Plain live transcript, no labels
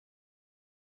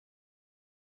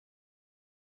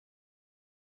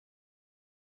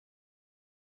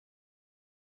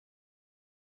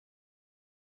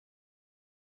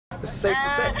It's safe to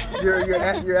say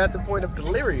you're at the point of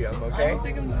delirium. Okay. I don't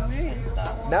think I'm delirious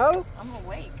though. No. I'm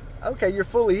awake. Okay, you're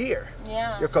fully here.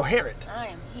 Yeah. You're coherent. I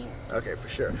am here. Okay, for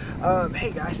sure.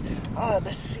 Hey guys,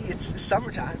 let's see. It's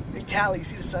summertime in Cali. You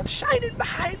see the sun shining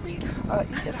behind me.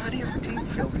 Ethan on here for Team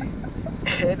Filthy,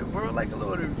 and we're on like a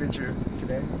little adventure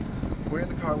today. We're in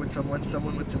the car with someone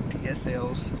with some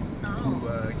DSLs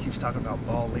who keeps talking about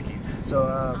ball licking. So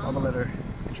I'm gonna let her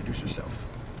introduce herself.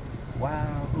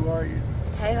 Wow, who are you?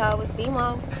 Hey ho, it's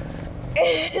BMO.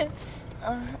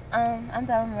 I'm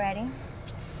Bella Moretti.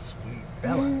 Sweet,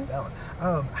 Bella.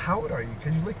 How old are you?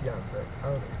 Cause you look young, but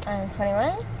how old are you? I'm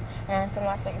 21, and I'm from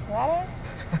Las Vegas, Nevada.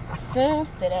 Since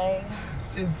today.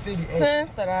 Sin City.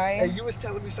 Since today. Hey, you was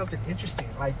telling me something interesting.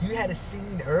 Like you had a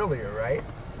scene earlier, right?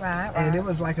 Right. And it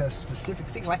was like a specific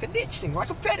scene, like a niche scene,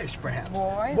 like a fetish, perhaps.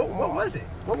 Boy. What was it?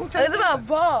 What kind it was about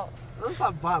balls. It was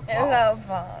about balls. It was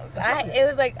about balls. It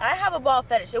was like I have a ball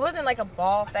fetish. It wasn't like a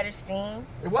ball fetish scene.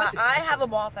 It wasn't. I have a a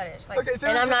ball fetish. Like, okay, so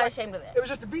and I'm not ashamed of it. It was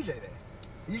just a BJ then.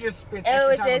 You just spent It extra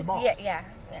was time just on balls. yeah.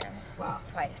 Wow.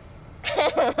 Twice.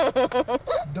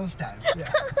 Those times,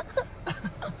 yeah.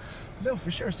 No,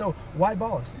 for sure. So why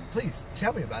balls? Please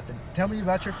tell me about them. Tell me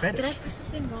about your fetish. Did I put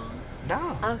something wrong?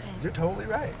 No. Okay. You're totally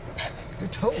right. You're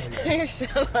totally right.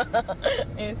 Shut up.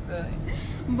 You're silly.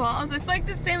 Balls. It's like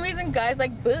the same reason guys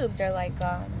like boobs. They're like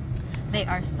they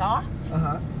are soft.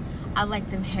 I like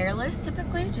them hairless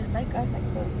typically, just like guys like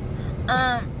boobs.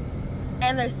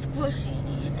 And they're squishy.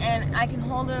 And I can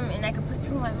hold them and I can put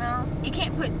two in my mouth. You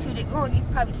can't put two dicks. Well, you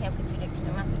probably can't put two dicks in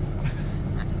your mouth.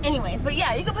 Anyways, but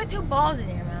yeah, you can put two balls in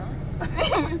your mouth.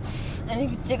 And you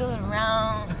can jiggle it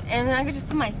around. And then I could just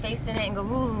put my face in it and go,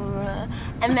 ooh.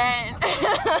 And then.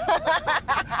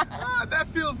 That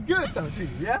feels good though, too,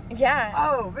 yeah? Yeah.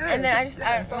 Oh, man. And then I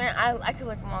could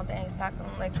lick them all day. Sock them,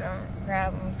 lick them,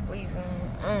 grab them, squeeze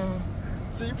them.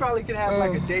 So you probably could have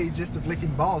like a day just of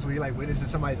licking balls where you like went into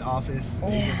somebody's office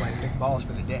and you just like lick balls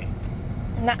for the day.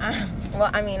 Nah. Well,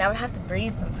 I mean, I would have to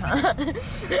breathe sometimes.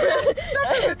 But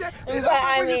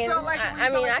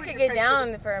I could get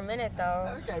down for a minute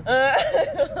though. Okay.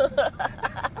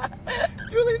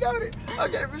 Duly noted.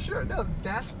 Okay, for sure. No,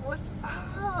 that's what's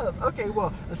up. Okay,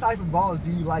 well, aside from balls,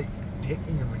 do you like dick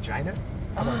in your vagina?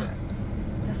 How about that?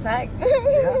 The fact.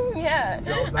 Yeah.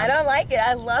 I don't like it.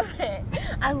 I love it.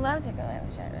 I love to go in my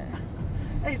vagina.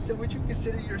 Hey, so would you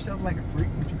consider yourself like a freak?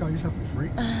 Would you call yourself a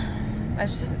freak?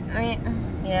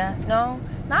 Yeah. No,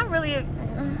 not really. You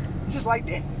just like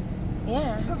dick?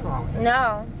 Yeah. There's nothing wrong with that.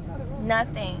 No. There's nothing wrong.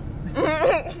 Nothing.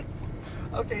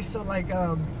 Okay, so like,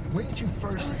 when did you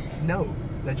first know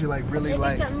that you like really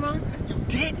like? Did something wrong? You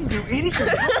didn't do anything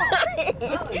wrong.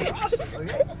 Oh, you're awesome.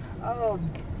 Okay.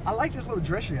 I like this little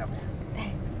dress you have on.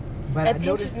 Thanks. But it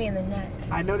pinches me in the neck.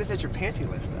 I noticed that you're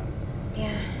pantyless though.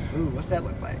 Yeah. Ooh, what's that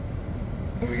look like?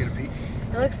 Can we get a peek?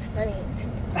 It looks funny too.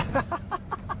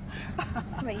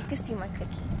 But you can see my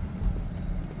cookie.